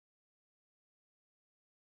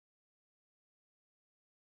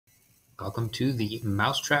Welcome to the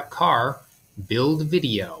Mousetrap car build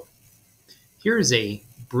video. Here is a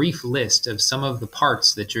brief list of some of the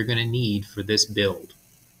parts that you're going to need for this build.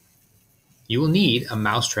 You will need a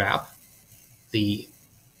mousetrap, the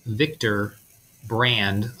Victor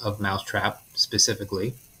brand of mousetrap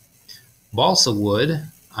specifically, balsa wood,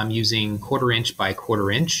 I'm using 1/4 inch by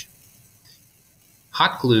 1/4 inch,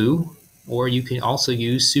 hot glue, or you can also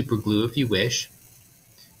use super glue if you wish,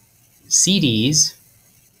 CDs,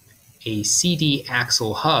 a CD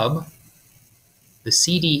axle hub, the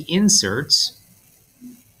CD inserts,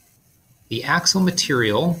 the axle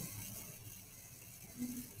material,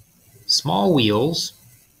 small wheels,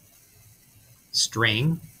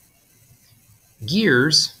 string,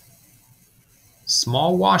 gears,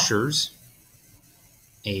 small washers,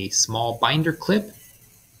 a small binder clip,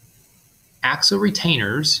 axle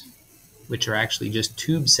retainers, which are actually just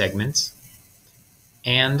tube segments,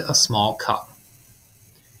 and a small cup.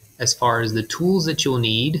 As far as the tools that you'll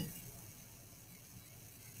need,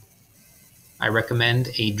 I recommend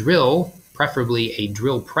a drill, preferably a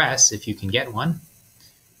drill press if you can get one,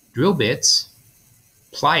 drill bits,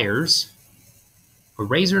 pliers, a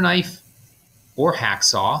razor knife or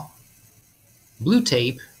hacksaw, blue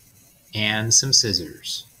tape, and some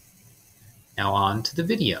scissors. Now on to the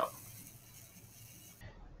video.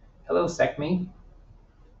 Hello SecMe.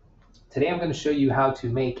 Today I'm going to show you how to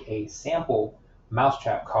make a sample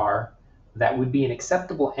mousetrap car that would be an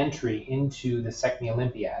acceptable entry into the SecMe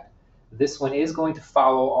Olympiad. This one is going to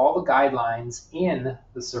follow all the guidelines in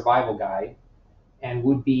the survival guide and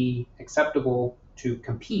would be acceptable to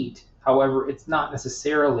compete. However, it's not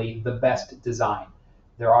necessarily the best design.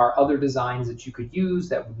 There are other designs that you could use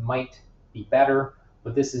that might be better,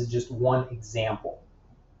 but this is just one example.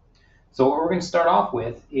 So what we're going to start off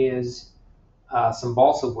with is some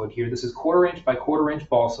balsa wood here. This is 1/4 inch by 1/4 inch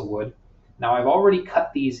balsa wood. Now I've already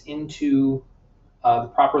cut these into the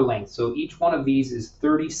proper length. So each one of these is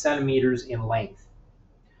 30 centimeters in length.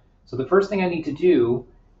 So the first thing I need to do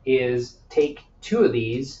is take 2 of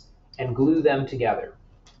these and glue them together.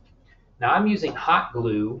 Now I'm using hot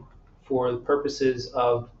glue for the purposes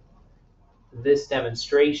of this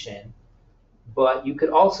demonstration, but you could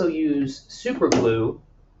also use super glue,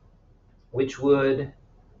 which would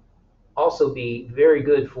also be very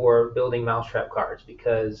good for building mousetrap cars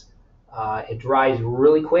because it dries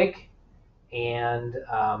really quick and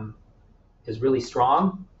is really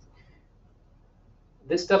strong.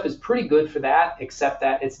 This stuff is pretty good for that, except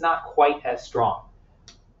that it's not quite as strong.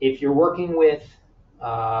 If you're working with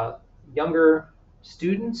younger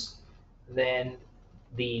students, then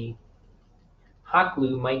the hot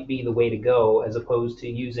glue might be the way to go as opposed to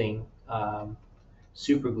using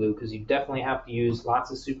super glue, because you definitely have to use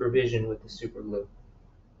lots of supervision with the super glue.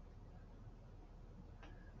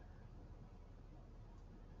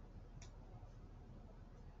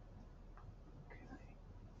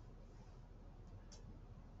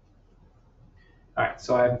 All right,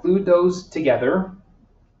 so I've glued those together.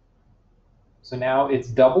 So now it's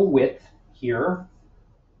double width here.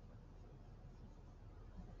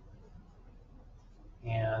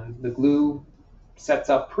 And the glue sets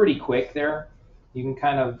up pretty quick there. You can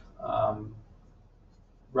kind of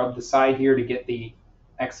rub the side here to get the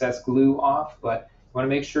excess glue off, but you want to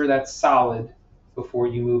make sure that's solid before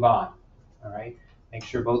you move on. All right, make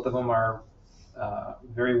sure both of them are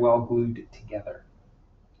very well glued together.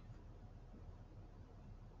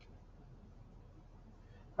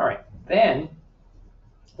 All right, then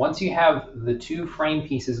once you have the 2 frame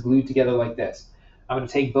pieces glued together like this, I'm going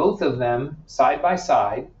to take both of them side by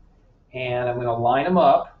side and I'm going to line them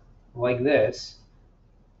up like this,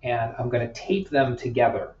 and I'm going to tape them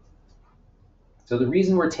together. So the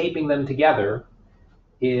reason we're taping them together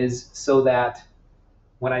is so that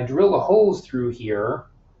when I drill the holes through here,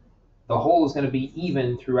 the hole is going to be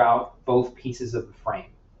even throughout both pieces of the frame.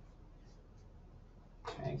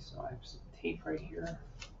 Okay, so I have some tape right here.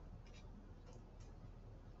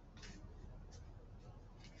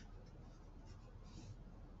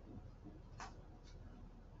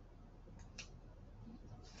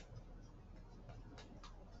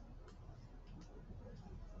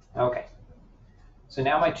 Okay, so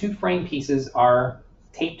now my 2 frame pieces are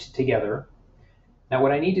taped together. Now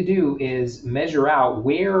what I need to do is measure out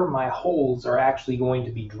where my holes are actually going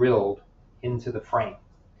to be drilled into the frame.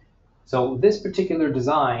 So this particular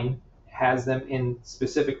design has them in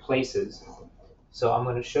specific places. So I'm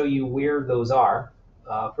going to show you where those are.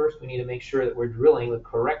 First we need to make sure that we're drilling the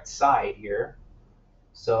correct side here.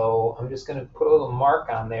 So I'm just going to put a little mark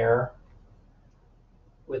on there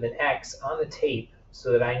with an X on the tape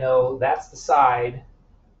so that I know that's the side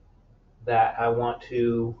that I want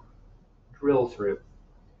to drill through.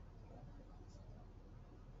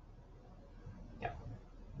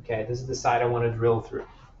 Okay, this is the side I want to drill through.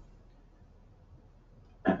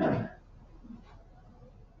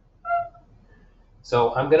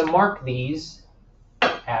 So I'm going to mark these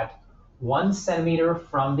at 1 centimeter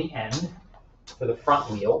from the end for the front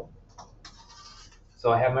wheel.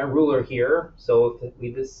 So I have my ruler here. So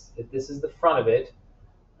if this is the front of it,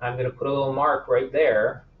 I'm going to put a little mark right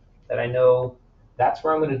there that I know that's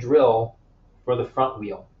where I'm going to drill for the front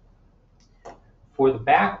wheel. For the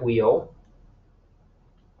back wheel,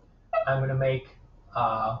 I'm going to make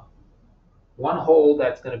one hole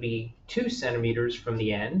that's going to be 2 centimeters from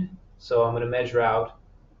the end. So I'm going to measure out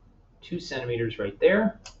 2 centimeters right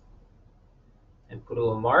there and put a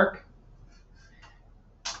little mark.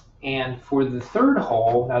 And for the third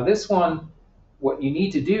hole, now this one, what you need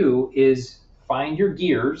to do is find your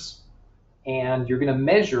gears, and you're going to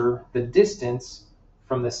measure the distance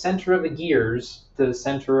from the center of the gears to the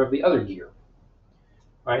center of the other gear.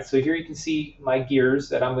 All right, so here you can see my gears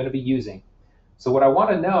that I'm going to be using. So what I want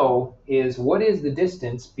to know is what is the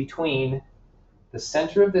distance between the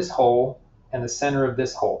center of this hole and the center of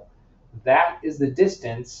this hole. That is the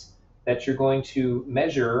distance that you're going to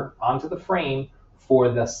measure onto the frame for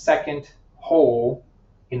the second hole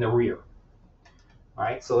in the rear. All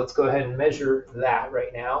right, so let's go ahead and measure that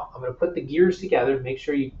right now. I'm going to put the gears together. Make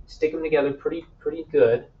sure you stick them together pretty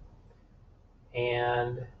good.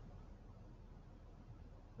 And I'm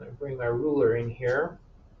going to bring my ruler in here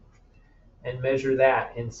and measure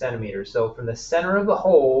that in centimeters. So from the center of the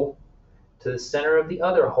hole to the center of the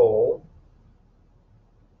other hole,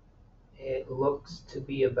 it looks to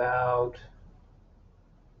be about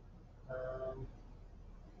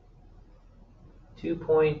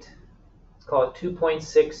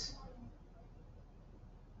 2.6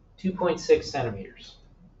 centimeters.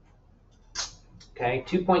 Okay,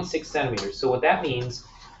 2.6 centimeters. So what that means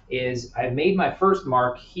is I made my first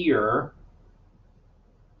mark here,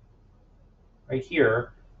 right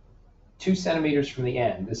here, 2 centimeters from the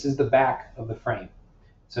end. This is the back of the frame.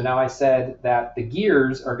 So now I said that the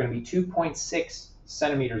gears are going to be 2.6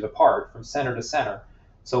 centimeters apart from center to center.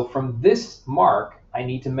 So from this mark, I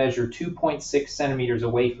need to measure 2.6 centimeters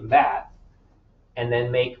away from that, and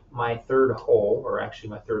then make my third hole, or actually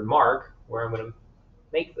my third mark, where I'm going to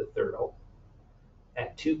make the third hole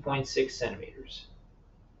at 2.6 centimeters.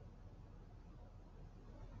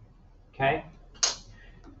 Okay?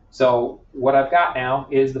 So what I've got now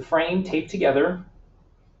is the frame taped together.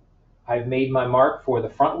 I've made my mark for the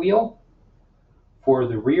front wheel, for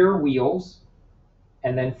the rear wheels,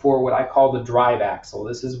 and then for what I call the drive axle.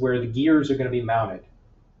 This is where the gears are going to be mounted.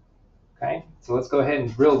 Okay, so let's go ahead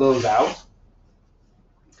and drill those out.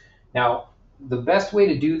 Now, the best way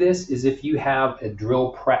to do this is if you have a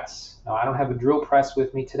drill press. Now, I don't have a drill press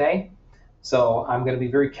with me today, so I'm going to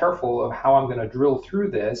be very careful of how I'm going to drill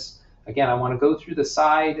through this. Again, I want to go through the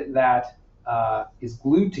side that is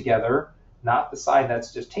glued together, not the side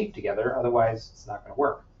that's just taped together, otherwise it's not going to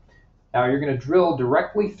work. Now you're going to drill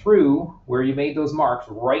directly through where you made those marks,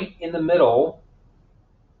 right in the middle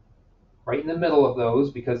of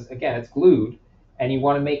those, because again, it's glued, and you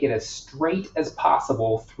want to make it as straight as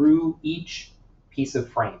possible through each piece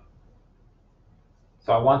of frame.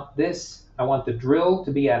 So I want the drill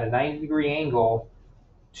to be at a 90-degree angle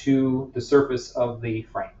to the surface of the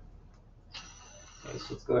frame. Okay, so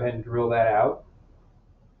let's go ahead and drill that out.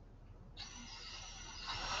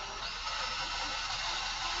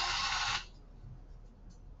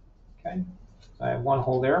 Okay, so I have one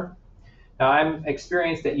hole there. Now I'm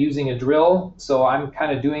experienced at using a drill, so I'm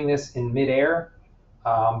kind of doing this in midair,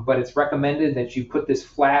 but it's recommended that you put this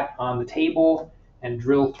flat on the table and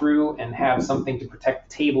drill through and have something to protect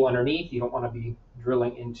the table underneath. You don't want to be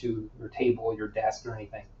drilling into your table, your desk, or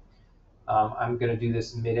anything. I'm going to do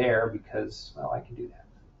this in midair because, well, I can do that.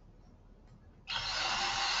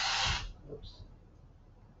 Oops.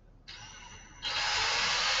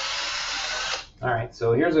 All right,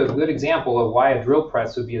 so here's a good example of why a drill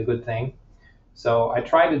press would be a good thing. So I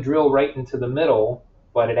tried to drill right into the middle,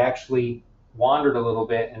 but it actually wandered a little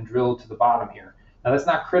bit and drilled to the bottom here. Now that's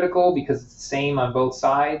not critical because it's the same on both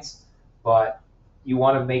sides, but you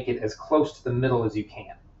want to make it as close to the middle as you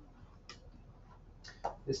can.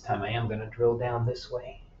 This time I am going to drill down this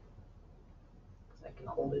way because I can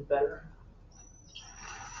hold it better.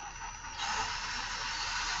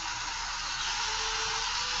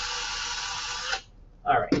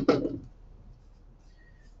 All right.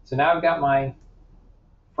 So now I've got my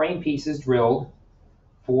frame pieces drilled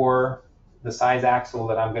for the size axle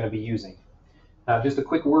that I'm going to be using. Now, just a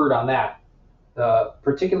quick word on that. The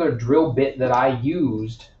particular drill bit that I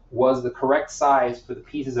used was the correct size for the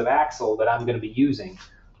pieces of axle that I'm going to be using,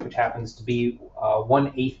 which happens to be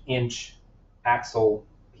 1/8 inch axle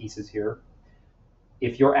pieces here.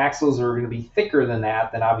 If your axles are going to be thicker than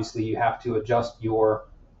that, then obviously you have to adjust your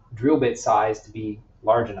drill bit size to be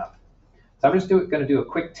large enough. So I'm just going to do a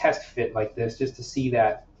quick test fit like this just to see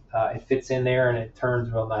that it fits in there and it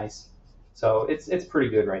turns real nice. So it's pretty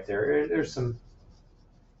good right there. There's some,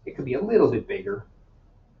 it could be a little bit bigger,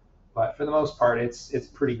 but for the most part, it's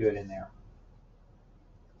pretty good in there.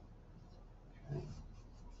 Okay.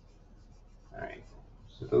 All right,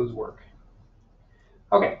 so those work.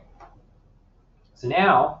 Okay, so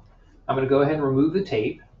now I'm going to go ahead and remove the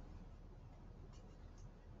tape.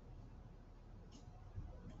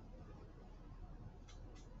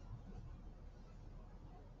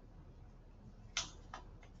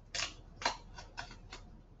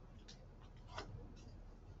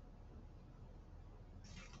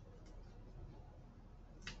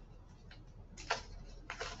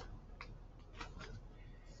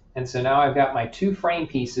 And so now I've got my two frame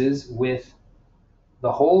pieces with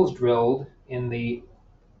the holes drilled in the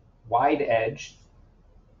wide edge,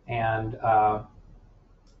 and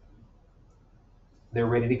they're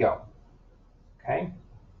ready to go. Okay?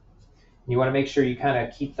 You want to make sure you kind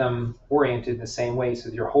of keep them oriented the same way so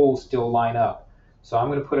that your holes still line up. So I'm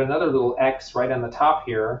going to put another little X right on the top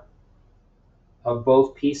here of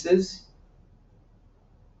both pieces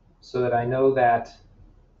so that I know that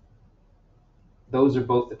those are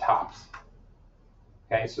both the tops.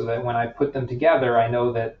 Okay, so that when I put them together, I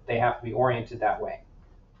know that they have to be oriented that way.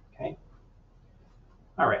 Okay?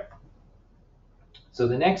 All right. So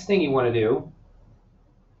the next thing you want to do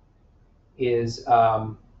is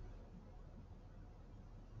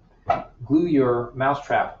glue your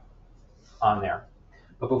mousetrap on there.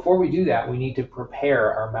 But before we do that, we need to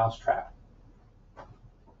prepare our mousetrap.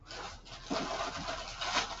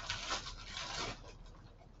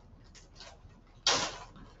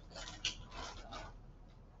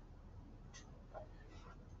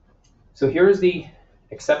 So here's the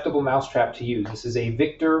acceptable mousetrap to use. This is a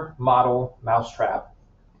Victor model mousetrap.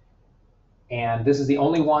 And this is the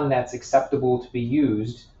only one that's acceptable to be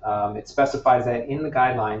used. It specifies that in the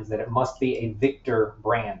guidelines that it must be a Victor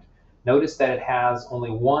brand. Notice that it has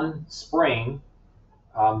only one spring.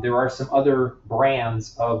 There are some other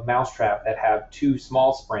brands of mousetrap that have two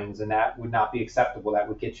small springs, and that would not be acceptable. That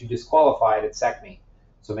would get you disqualified at SECME.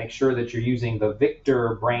 So make sure that you're using the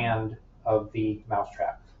Victor brand of the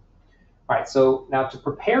mousetrap. All right, so now to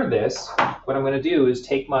prepare this, what I'm going to do is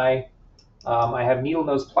take my, I have needle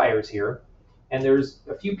nose pliers here, and there's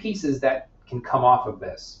a few pieces that can come off of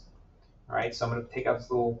this. All right, so I'm going to take out this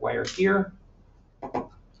little wire here.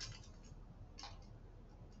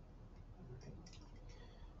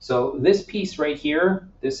 So this piece right here,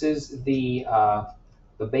 this is the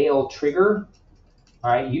bail trigger.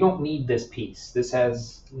 All right, you don't need this piece. This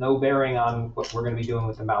has no bearing on what we're going to be doing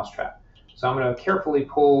with the mousetrap. So I'm going to carefully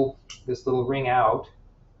pull this little ring out.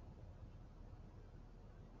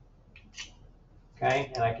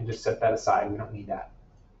 Okay, and I can just set that aside. We don't need that.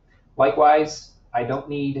 Likewise, I don't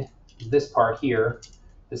need this part here.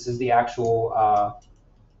 This is the actual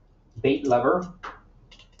bait lever.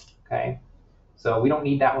 Okay, so we don't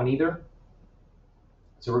need that one either.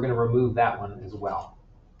 So we're going to remove that one as well.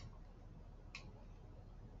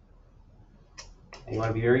 And you want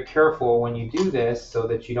to be very careful when you do this so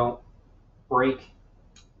that you don't break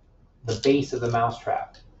the base of the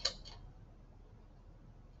mousetrap.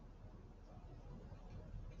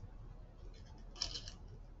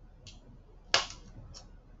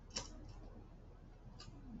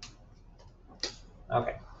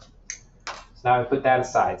 Okay, so now I put that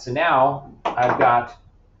aside. So now I've got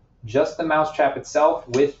just the mousetrap itself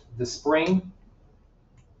with the spring,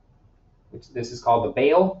 which this is called the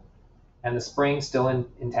bail, and the spring still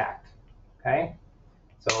intact. Okay,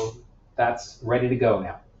 so that's ready to go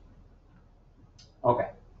now. Okay.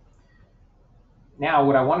 Now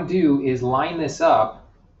what I want to do is line this up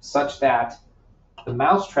such that the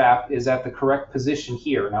mousetrap is at the correct position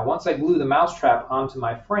here. Now once I glue the mousetrap onto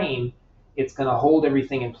my frame, it's going to hold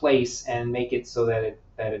everything in place and make it so that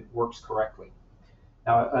it works correctly.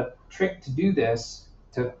 Now a trick to do this,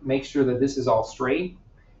 to make sure that this is all straight,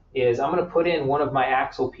 is I'm going to put in one of my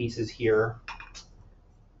axle pieces here,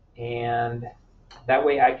 and that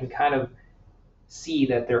way I can kind of see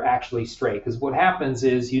that they're actually straight. Because what happens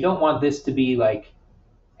is you don't want this to be like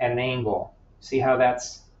at an angle. See how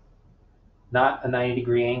that's not a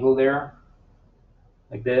 90-degree angle there?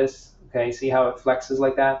 Like this. Okay, see how it flexes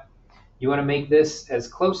like that? You want to make this as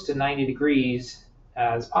close to 90 degrees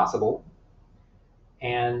as possible,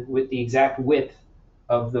 and with the exact width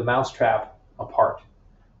of the mousetrap apart.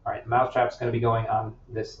 All right, the mousetrap's going to be going on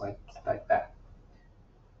this like that.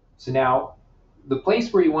 So now, the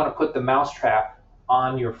place where you want to put the mousetrap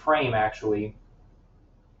on your frame actually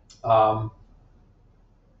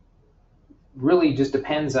really just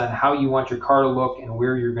depends on how you want your car to look and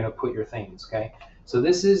where you're going to put your things, okay? So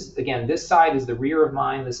this is, again, this side is the rear of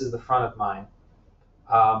mine, this is the front of mine.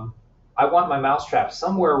 I want my mousetrap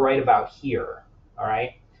somewhere right about here, all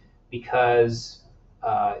right? Because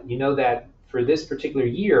you know that for this particular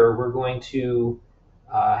year, we're going to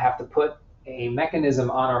have to put a mechanism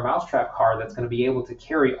on our mousetrap car that's going to be able to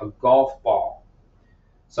carry a golf ball.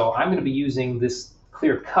 So I'm going to be using this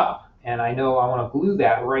clear cup, and I know I want to glue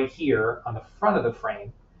that right here on the front of the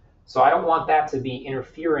frame. So I don't want that to be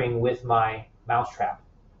interfering with my mousetrap.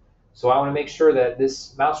 So I want to make sure that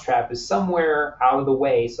this mousetrap is somewhere out of the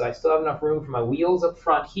way, so I still have enough room for my wheels up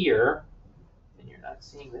front here. And you're not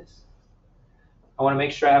seeing this. I want to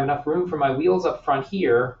make sure I have enough room for my wheels up front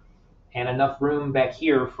here and enough room back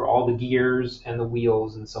here for all the gears and the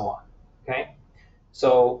wheels and so on. Okay?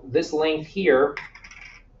 So this length here,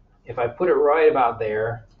 if I put it right about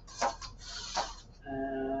there,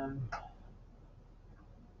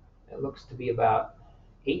 it looks to be about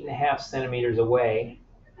 8.5 centimeters away.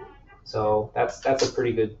 So that's a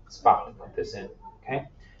pretty good spot to put this in. Okay?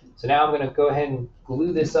 So now I'm going to go ahead and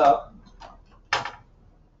glue this up.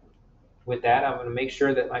 With that, I'm going to make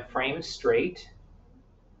sure that my frame is straight.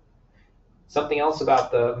 Something else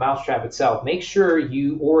about the mousetrap itself, make sure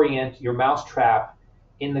you orient your mousetrap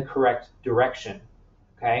in the correct direction.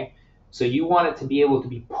 Okay? So you want it to be able to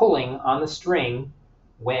be pulling on the string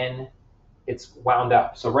when it's wound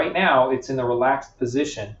up. So right now it's in the relaxed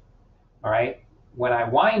position. All right? When I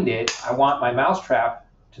wind it, I want my mousetrap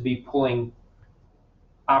to be pulling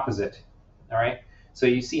opposite. All right? So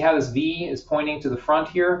you see how this V is pointing to the front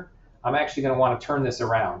here? I'm actually going to want to turn this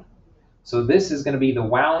around. So this is going to be the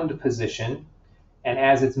wound position, and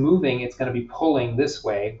as it's moving, it's going to be pulling this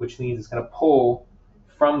way, which means it's going to pull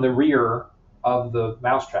from the rear of the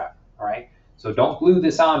mousetrap. All right? So don't glue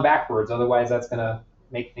this on backwards, otherwise that's going to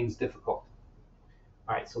make things difficult.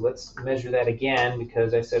 All right, so let's measure that again,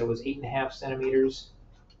 because I said it was 8.5 centimeters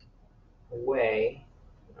away.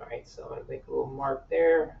 All right, so I'm going to make a little mark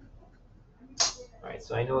there. All right,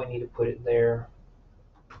 so I know I need to put it there.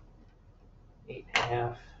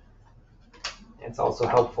 8.5. It's also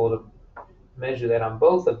helpful to measure that on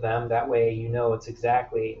both of them. That way you know it's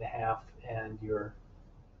exactly 8.5 and your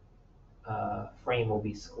frame will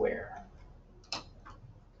be square. All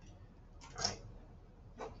right,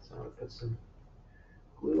 so I'm going to put some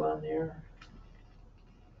glue on there.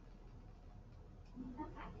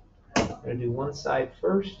 I'm going to do one side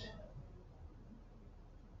first.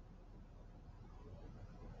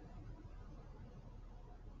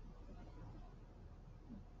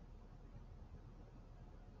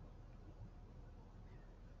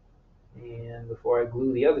 And before I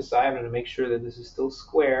glue the other side, I'm going to make sure that this is still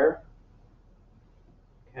square.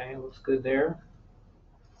 Okay, looks good there.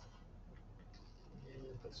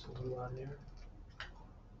 And put some glue on there.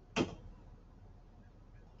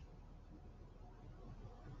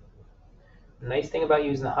 The nice thing about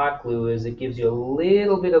using the hot glue is it gives you a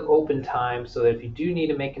little bit of open time so that if you do need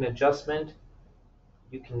to make an adjustment,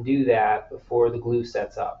 you can do that before the glue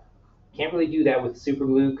sets up. Can't really do that with super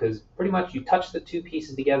glue because pretty much you touch the two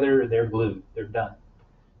pieces together, they're glued, they're done.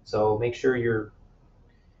 So make sure you're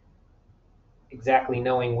exactly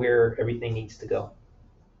knowing where everything needs to go.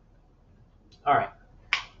 All right,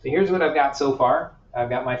 so here's what I've got so far. I've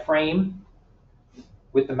got my frame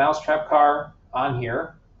with the mousetrap car on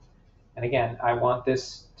here. And again, I want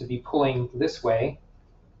this to be pulling this way.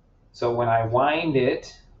 So when I wind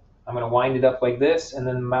it, I'm going to wind it up like this, and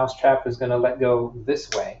then the mousetrap is going to let go this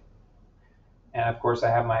way. And of course, I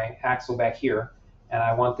have my axle back here, and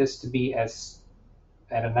I want this to be at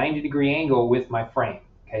a 90-degree angle with my frame.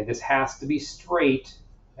 Okay, this has to be straight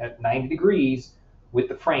at 90 degrees with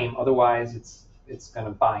the frame, otherwise it's going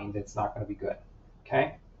to bind. It's not going to be good.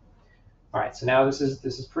 Okay. All right. So now this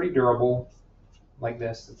is pretty durable, like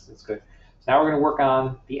this. It's good. So now we're going to work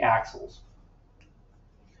on the axles.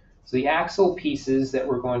 So the axle pieces that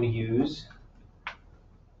we're going to use,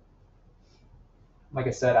 like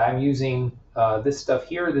I said, I'm using this stuff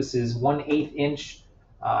here. This is 1/8 inch.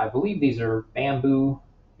 I believe these are bamboo.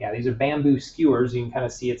 Yeah, these are bamboo skewers. You can kind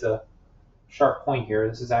of see it's a sharp point here.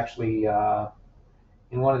 This is actually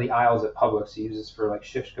in one of the aisles at Publix. You use this for like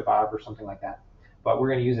shish kebab or something like that. But we're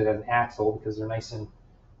going to use it as an axle because they're nice and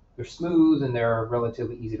they're smooth and they're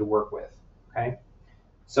relatively easy to work with. Okay,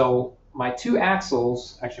 so my two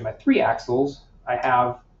axles, actually my three axles, I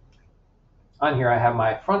have on here. I have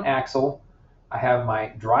my front axle, I have my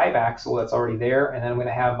drive axle that's already there, and then I'm going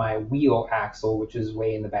to have my wheel axle, which is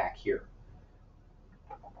way in the back here.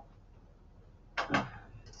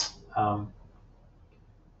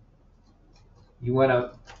 you want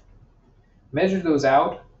to measure those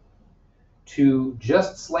out to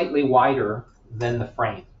just slightly wider than the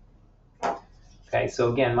frame. Okay,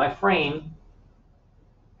 so again, my frame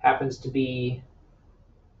happens to be,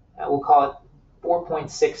 we'll call it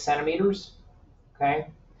 4.6 centimeters. Okay,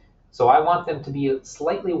 so I want them to be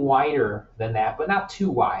slightly wider than that, but not too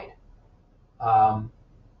wide.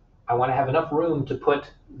 I want to have enough room to put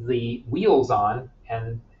the wheels on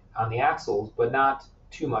and on the axles, but not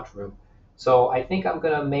too much room. So I think I'm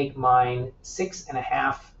going to make mine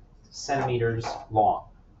 6.5 centimeters long.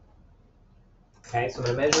 Okay, so I'm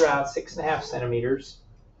going to measure out 6.5 centimeters.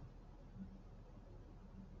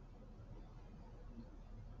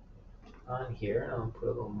 On here, and I'm going to put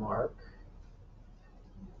a little mark.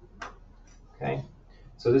 Okay,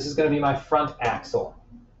 so this is going to be my front axle.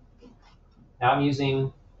 Now I'm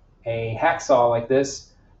using a hacksaw like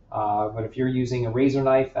this, but if you're using a razor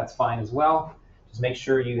knife, that's fine as well. Just make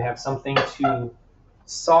sure you have something to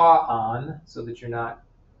saw on so that you're not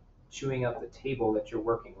chewing up the table that you're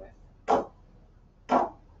working with.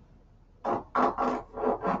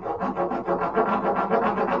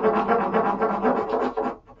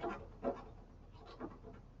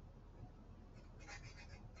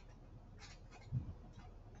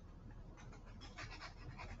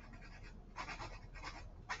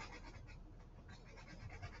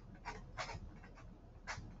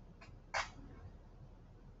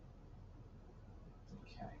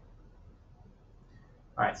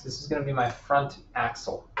 All right, so this is going to be my front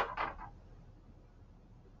axle.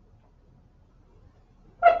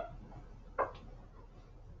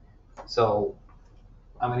 So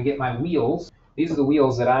I'm going to get my wheels. These are the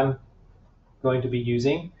wheels that I'm going to be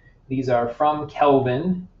using. These are from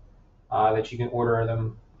Kelvin, that you can order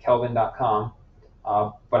them, kelvin.com.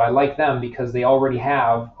 But I like them because they already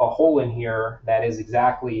have a hole in here that is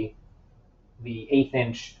exactly the 1/8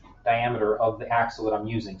 inch diameter of the axle that I'm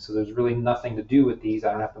using. So there's really nothing to do with these.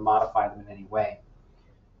 I don't have to modify them in any way.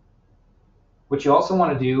 What you also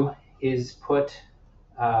want to do is put,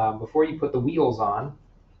 before you put the wheels on,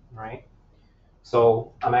 right?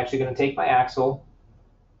 So I'm actually going to take my axle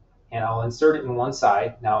and I'll insert it in one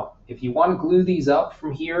side. Now, if you want to glue these up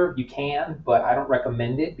from here, you can, but I don't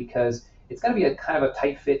recommend it because it's going to be a kind of a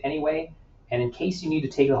tight fit anyway. And in case you need to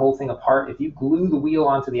take the whole thing apart, if you glue the wheel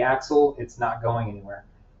onto the axle, it's not going anywhere.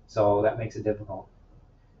 So that makes it difficult.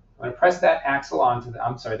 I'm going to press that axle onto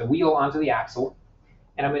the wheel onto the axle,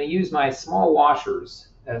 and I'm going to use my small washers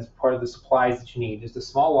as part of the supplies that you need. Just a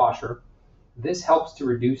small washer. This helps to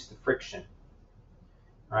reduce the friction.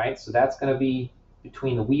 All right, so that's going to be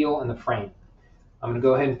between the wheel and the frame. I'm going to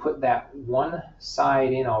go ahead and put that one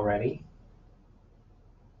side in already.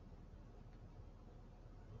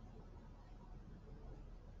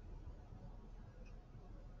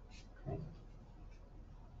 Okay.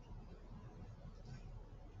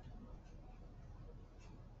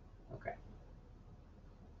 Okay.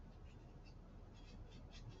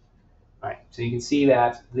 All right, so you can see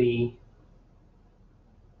that the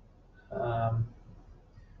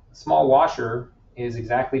small washer is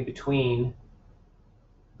exactly between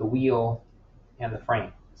the wheel and the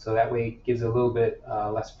frame. So that way it gives a little bit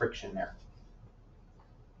less friction there.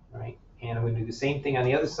 All right, and I'm going to do the same thing on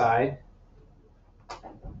the other side. I'm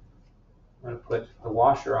going to put the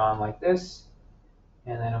washer on like this,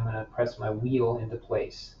 and then I'm going to press my wheel into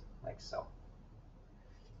place like so.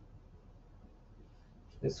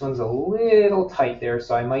 This one's a little tight there,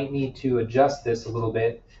 so I might need to adjust this a little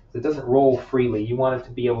bit. It doesn't roll freely. You want it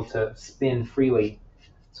to be able to spin freely.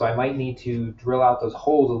 So I might need to drill out those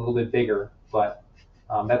holes a little bit bigger, but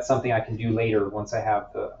that's something I can do later once I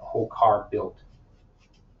have the whole car built.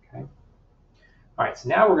 Okay. All right, so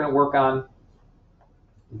now we're going to work on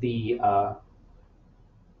the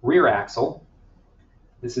rear axle.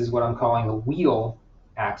 This is what I'm calling the wheel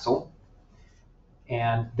axle.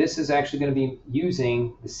 And this is actually going to be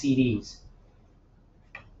using the CDs.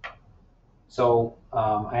 So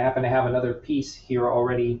I happen to have another piece here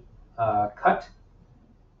already cut,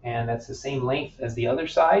 and that's the same length as the other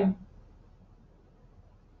side.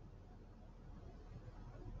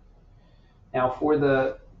 Now for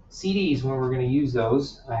the CDs, when we're going to use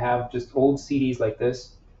those, I have just old CDs like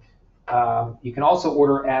this. You can also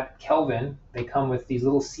order at Kelvin. They come with these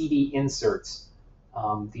little CD inserts.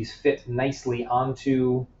 These fit nicely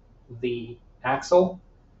onto the axle.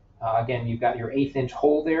 Again, you've got your 1/8 inch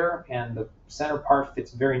hole there, and the center part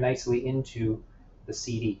fits very nicely into the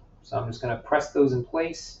CD. So I'm just going to press those in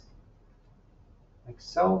place, like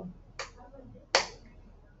so.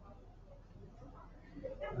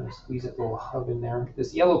 I'm going to squeeze that little hub in there.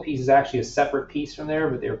 This yellow piece is actually a separate piece from there,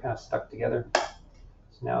 but they were kind of stuck together.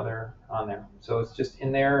 So now they're on there. So it's just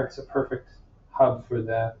in there. It's a perfect hub for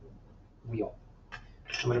the wheel.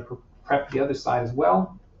 I'm going to prep the other side as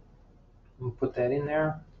well. I'm going to put that in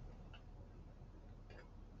there.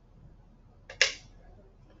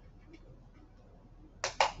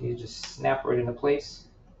 You just snap right into place.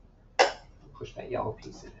 Push that yellow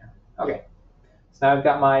piece in there. Okay, so now I've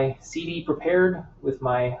got my CD prepared with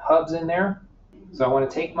my hubs in there. So I want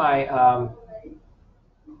to take my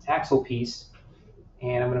axle piece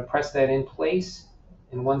and I'm going to press that in place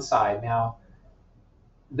in one side. Now,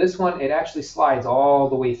 this one, it actually slides all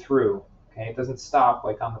the way through. Okay, it doesn't stop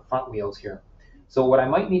like on the front wheels here. So what I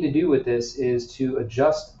might need to do with this is to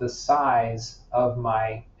adjust the size of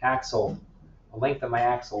my axle, the length of my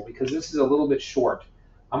axle, because this is a little bit short.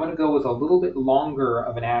 I'm going to go with a little bit longer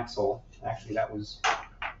of an axle. Actually, that was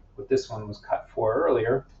what this one was cut for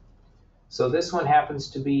earlier. So this one happens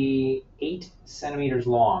to be 8 centimeters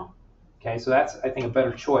long. Okay, so that's, I think, a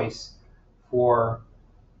better choice for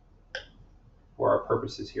our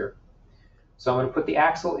purposes here. So I'm going to put the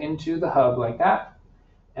axle into the hub like that,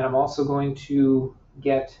 and I'm also going to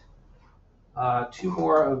get 2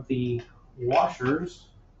 more of the washers.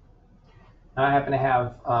 Now I happen to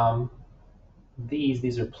have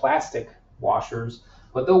these are plastic washers,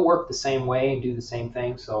 but they'll work the same way and do the same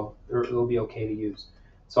thing, so it'll be okay to use.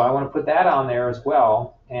 So I want to put that on there as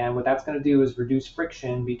well, and what that's going to do is reduce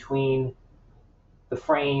friction between the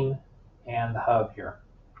frame and the hub here.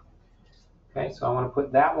 Okay, so I want to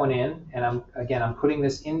put that one in, and I'm putting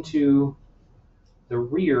this into the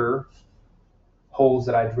rear holes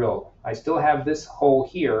that I drilled. I still have this hole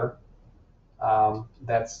here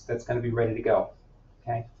that's going to be ready to go.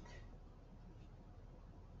 Okay,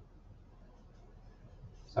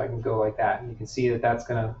 so I can go like that, and you can see that that's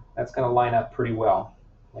gonna line up pretty well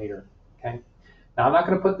later. Okay, now I'm not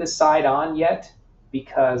going to put this side on yet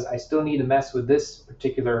because I still need to mess with this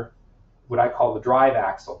particular, what I call the drive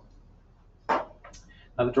axle.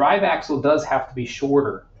 Now the drive axle does have to be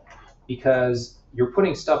shorter because you're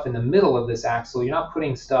putting stuff in the middle of this axle. You're not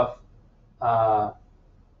putting stuff on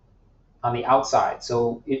the outside.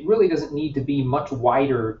 So it really doesn't need to be much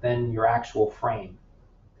wider than your actual frame.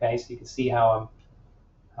 Okay, so you can see how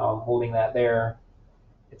I'm holding that there.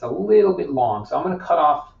 It's a little bit long, so I'm going to cut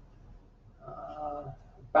off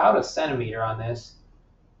about 1 centimeter on this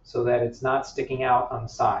so that it's not sticking out on the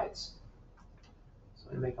sides. So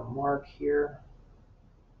I'm going to make a mark here.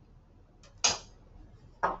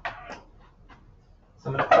 So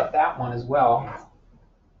I'm going to cut that one as well.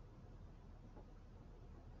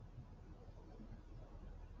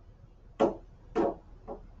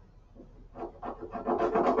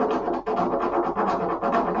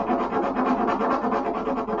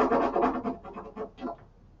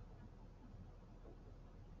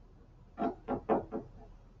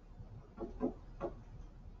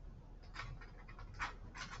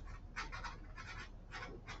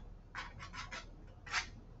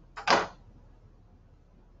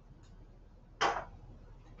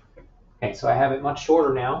 Okay, so I have it much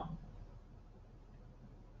shorter now.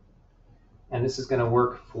 And this is going to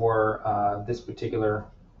work for this particular,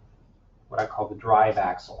 what I call the drive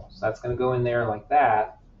axle. So that's going to go in there like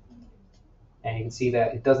that. And you can see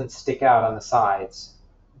that it doesn't stick out on the sides.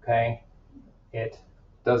 Okay, it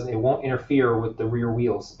won't interfere with the rear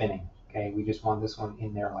wheel spinning. Okay, we just want this one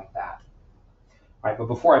in there like that. All right, but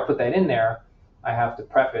before I put that in there, I have to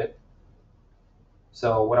prep it.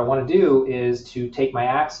 So what I want to do is to take my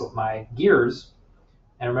axle, my gears,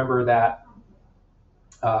 and remember that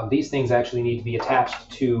these things actually need to be attached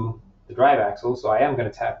to the drive axle. So I am going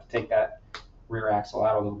to have to take that rear axle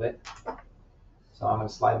out a little bit. So I'm going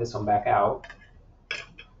to slide this one back out.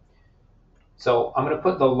 So I'm going to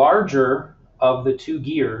put the larger of the 2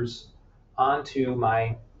 gears onto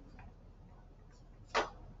my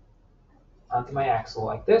axle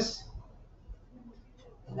like this.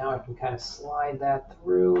 And now I can kind of slide that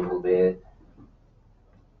through a little bit.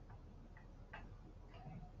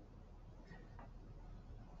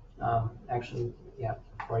 Actually, yeah,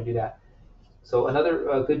 before I do that. So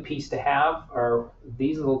another good piece to have are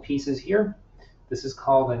these little pieces here. This is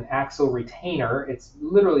called an axle retainer. It's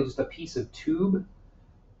literally just a piece of tube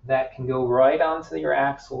that can go right onto your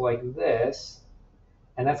axle like this.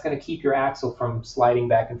 And that's going to keep your axle from sliding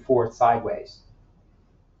back and forth sideways.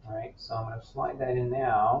 All right, so I'm going to slide that in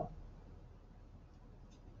now.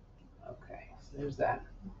 Okay, so there's that.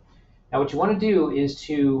 Now what you want to do is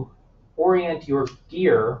to orient your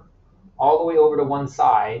gear all the way over to one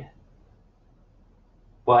side,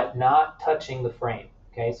 but not touching the frame.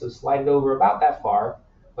 Okay, so slide it over about that far,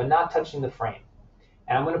 but not touching the frame.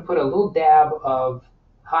 And I'm going to put a little dab of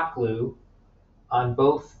hot glue on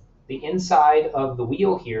both the inside of the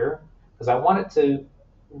wheel here, because I want it to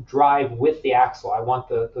drive with the axle. I want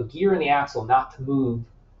the gear and the axle not to move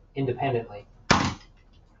independently.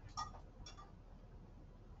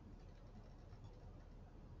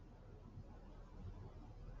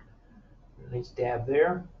 Nice dab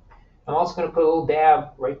there. I'm also going to put a little dab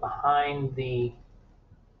right behind the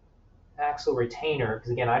axle retainer,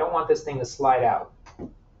 because again, I don't want this thing to slide out.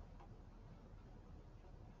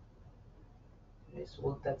 Okay, so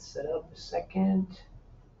we'll let that set up a second.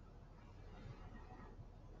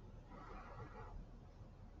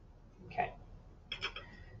 Okay.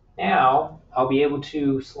 Now I'll be able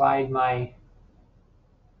to slide my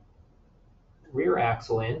rear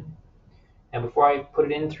axle in. And before I put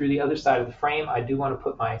it in through the other side of the frame, I do want to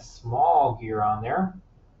put my small gear on there.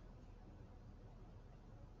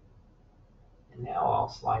 And now I'll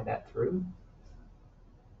slide that through.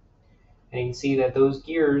 And you can see that those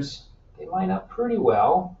gears, they line up pretty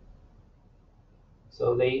well.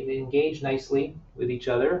 So they engage nicely with each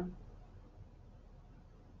other.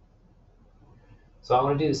 So I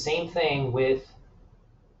want to do the same thing with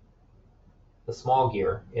the small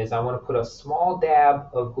gear, is I want to put a small dab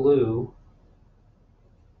of glue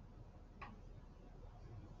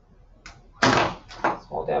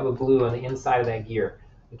on the inside of that gear.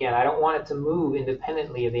 Again, I don't want it to move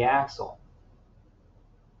independently of the axle.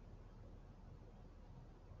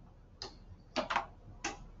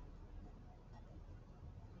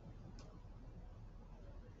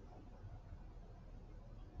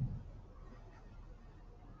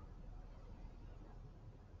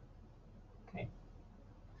 Okay.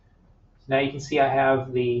 So now you can see I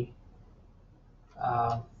have the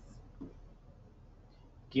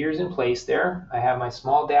gears in place there. I have my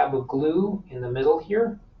small dab of glue in the middle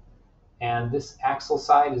here, and this axle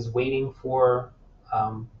side is waiting for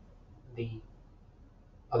the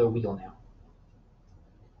other wheel now.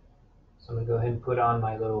 So I'm going to go ahead and put on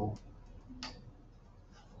my little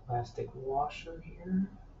plastic washer here.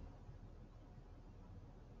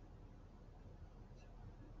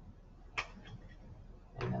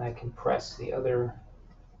 And then I can press the other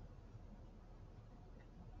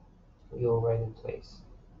wheel right in place.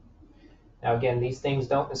 Now again, these things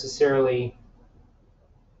don't necessarily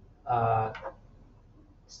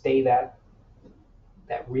stay that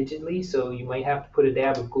rigidly, so you might have to put a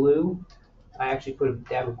dab of glue. I actually put a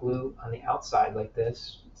dab of glue on the outside like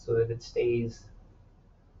this so that it stays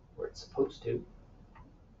where it's supposed to.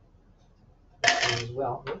 As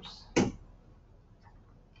well. Oops.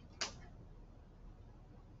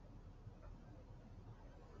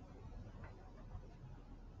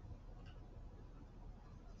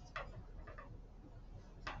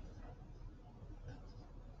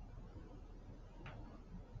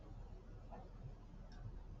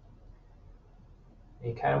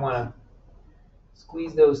 You kind of want to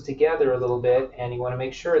squeeze those together a little bit, and you want to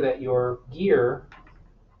make sure that your gear,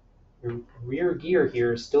 your rear gear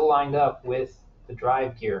here, is still lined up with the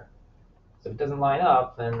drive gear. So if it doesn't line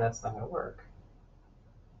up, then that's not going to work.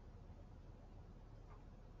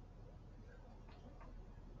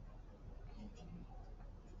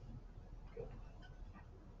 Good.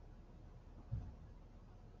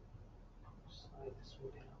 Slide this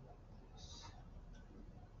one down like this.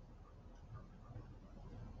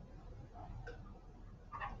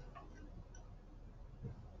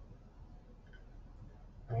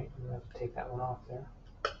 All right, I'm going to have to take that one off there.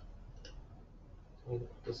 So we need to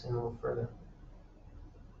put this in a little further.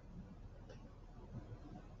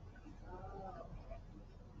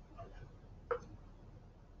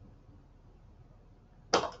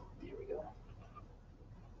 There we go.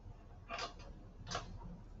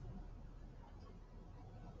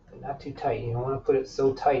 But not too tight. You don't want to put it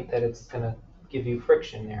so tight that it's going to give you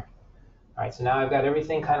friction there. All right, so now I've got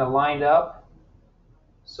everything kind of lined up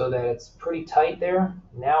so that it's pretty tight there.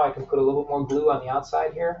 Now I can put a little bit more glue on the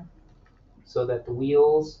outside here so that the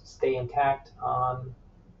wheels stay intact on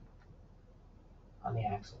the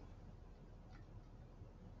axle.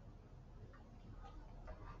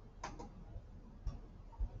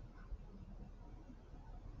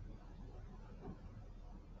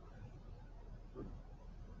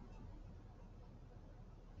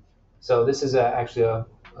 So this is actually a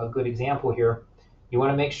good example here. You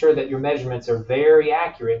want to make sure that your measurements are very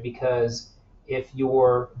accurate, because if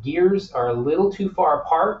your gears are a little too far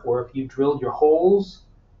apart, or if you drilled your holes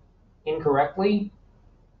incorrectly,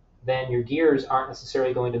 then your gears aren't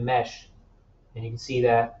necessarily going to mesh. And you can see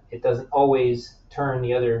that it doesn't always turn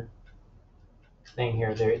the other thing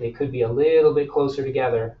here. They could be a little bit closer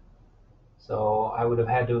together. So I would have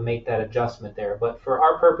had to make that adjustment there. But for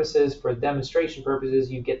our purposes, for demonstration purposes,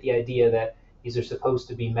 you get the idea that these are supposed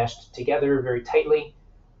to be meshed together very tightly,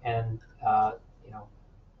 and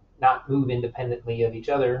not move independently of each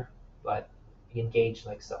other, but be engaged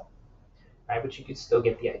like so. All right, but you could still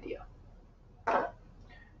get the idea. All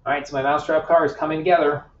right, so my mousetrap car is coming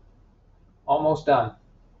together. Almost done.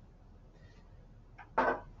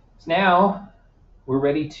 So now we're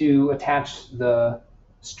ready to attach the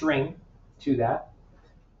string to that.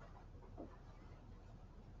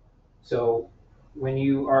 So when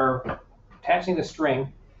you are attaching the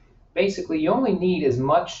string, basically you only need as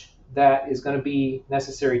much that is going to be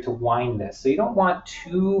necessary to wind this. So you don't want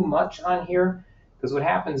too much on here, because what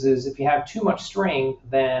happens is if you have too much string,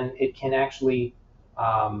 then it can actually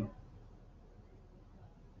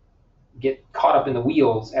get caught up in the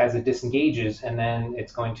wheels as it disengages, and then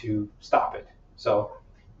it's going to stop it. So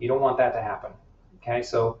you don't want that to happen. Okay,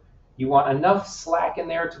 so you want enough slack in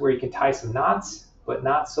there to where you can tie some knots, but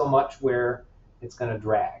not so much where it's going to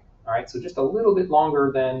drag. All right, so just a little bit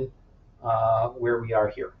longer than where we are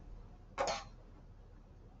here.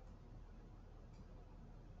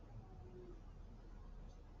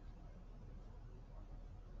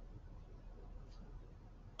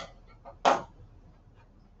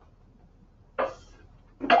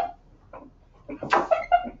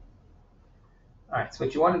 All right, so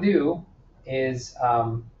what you want to do is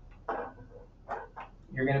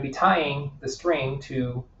you're going to be tying the string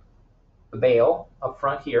to the bail up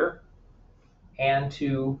front here and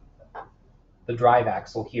to the drive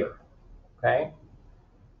axle here, okay?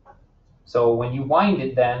 So when you wind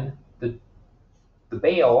it, then the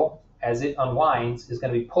bail, as it unwinds, is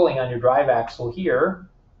going to be pulling on your drive axle here,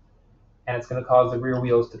 and it's going to cause the rear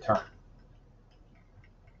wheels to turn,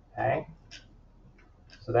 okay?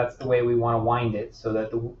 So that's the way we want to wind it, so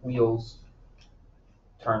that the wheels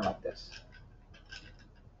turn like this.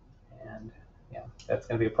 And yeah, that's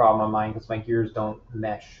going to be a problem on mine because my gears don't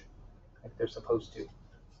mesh like they're supposed to.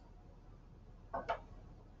 Okay.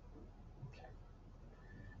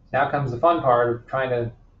 Now comes the fun part of trying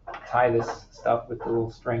to tie this stuff with the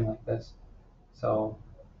little string like this. So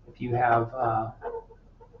if you have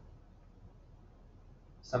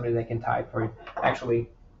somebody that can tie for you, actually,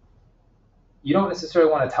 you don't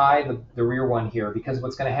necessarily want to tie the rear one here, because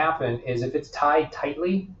what's going to happen is if it's tied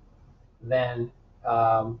tightly, then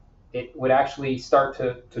it would actually start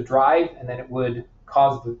to drive, and then it would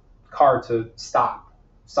cause the car to stop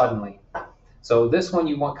suddenly. So this one,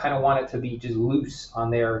 you kind of want it to be just loose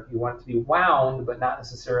on there. You want it to be wound, but not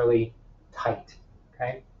necessarily tight.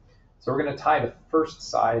 Okay. So we're going to tie the first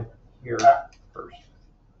side here first.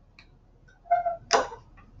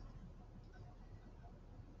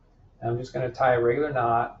 And I'm just going to tie a regular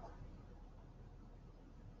knot.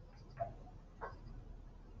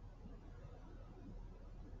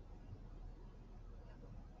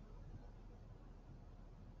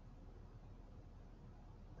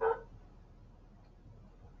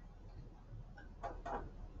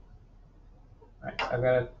 All right, so I've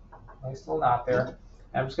got a nice little knot there.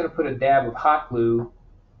 And I'm just going to put a dab of hot glue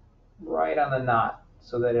right on the knot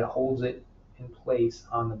so that it holds it in place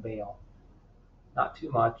on the bail. Not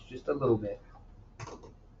too much, just a little bit.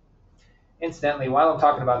 Incidentally, while I'm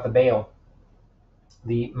talking about the bail,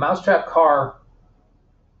 the mousetrap car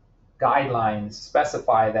guidelines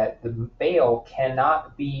specify that the bail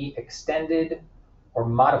cannot be extended or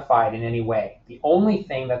modified in any way. The only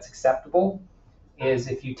thing that's acceptable is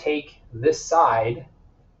if you take this side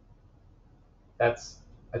that's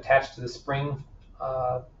attached to the spring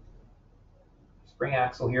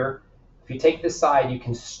axle here. If you take this side, you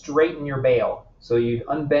can straighten your bail. So you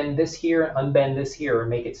unbend this here and unbend this here and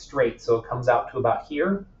make it straight so it comes out to about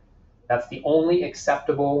here. That's the only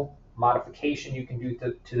acceptable modification you can do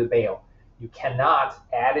to the bail. You cannot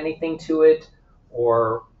add anything to it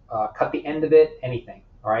or cut the end of it, anything,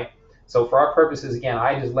 all right? So for our purposes, again,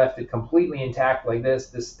 I just left it completely intact like this.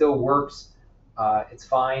 This still works. It's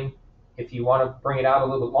fine. If you want to bring it out a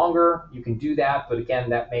little bit longer, you can do that. But again,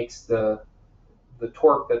 that makes the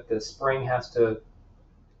torque that the spring has to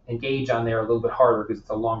engage on there a little bit harder because it's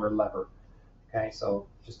a longer lever. Okay, so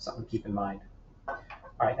just something to keep in mind. All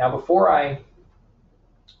right, now before I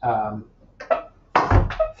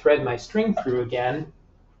thread my string through again,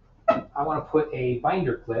 I want to put a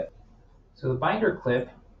binder clip. So the binder clip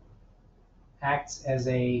acts as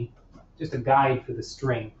just a guide for the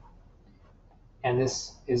string. And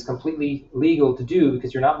this is completely legal to do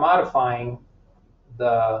because you're not modifying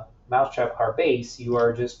the mousetrap car base. You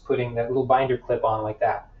are just putting that little binder clip on like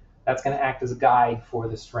that. That's going to act as a guide for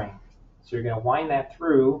the string. So you're going to wind that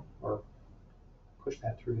through, or push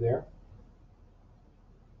that through there.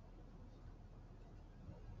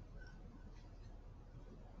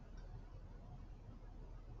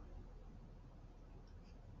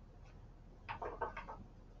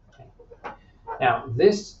 Okay. Now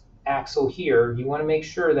this axle here, you want to make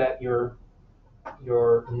sure that your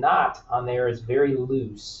knot on there is very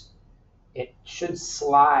loose. It should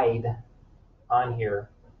slide on here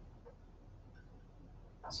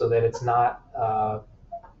so that it's not,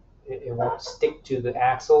 it won't stick to the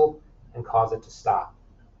axle and cause it to stop.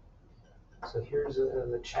 So here's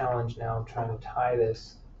the challenge now. I'm trying to tie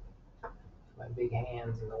this. My big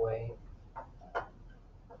hand's in the way.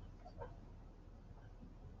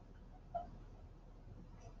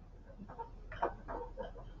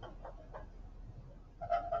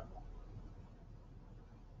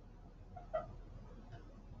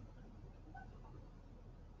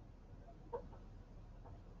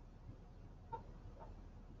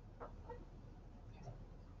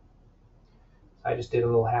 I just did a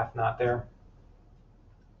little half knot there.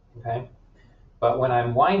 Okay. But when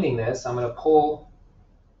I'm winding this, I'm going to pull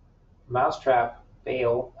mousetrap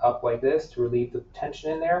bail up like this to relieve the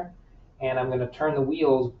tension in there. And I'm going to turn the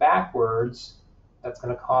wheels backwards. That's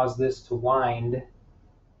going to cause this to wind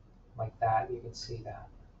like that. You can see that.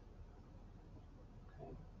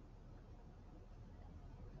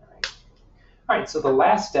 Okay. All right, so the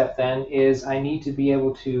last step then is I need to be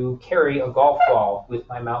able to carry a golf ball with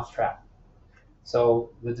my mousetrap. So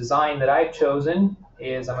the design that I've chosen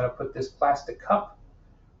is I'm going to put this plastic cup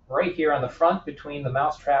right here on the front between the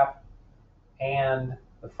mousetrap and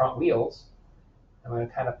the front wheels. I'm going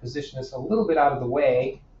to kind of position this a little bit out of the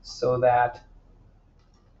way so that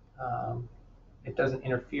it doesn't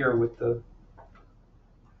interfere with the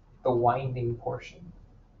winding portion.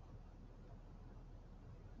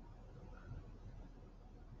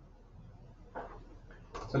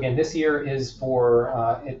 So again, this here is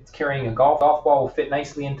for it's carrying a golf ball, will fit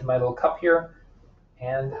nicely into my little cup here,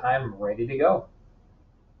 and I'm ready to go.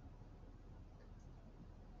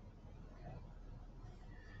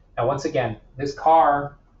 Now, once again, this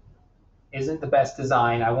car isn't the best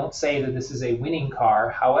design. I won't say that this is a winning car.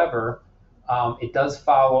 However, it does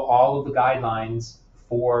follow all of the guidelines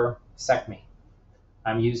for SECME.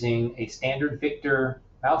 I'm using a standard Victor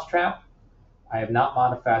mousetrap. I have not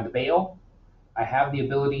modified the bail. I have the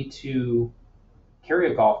ability to carry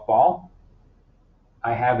a golf ball.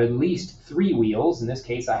 I have at least 3 wheels. In this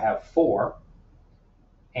case, I have 4.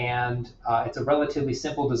 And it's a relatively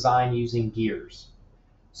simple design using gears.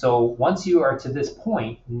 So once you are to this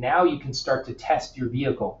point, now you can start to test your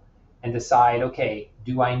vehicle and decide, okay,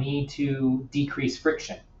 do I need to decrease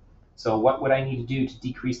friction? So what would I need to do to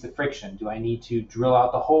decrease the friction? Do I need to drill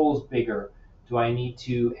out the holes bigger? Do I need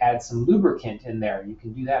to add some lubricant in there? You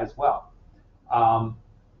can do that as well.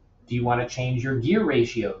 Do you want to change your gear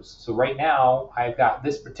ratios? So right now, I've got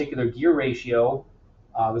this particular gear ratio,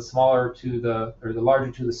 the smaller to the, or the larger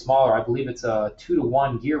to the smaller. I believe it's a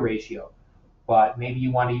 2-to-1 gear ratio. But maybe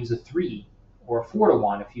you want to use a 3 or a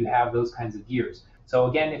 4-to-1 if you have those kinds of gears. So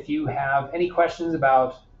again, if you have any questions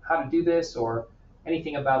about how to do this or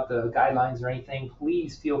anything about the guidelines or anything,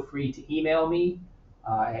 please feel free to email me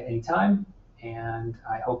at any time, and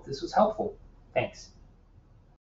I hope this was helpful. Thanks.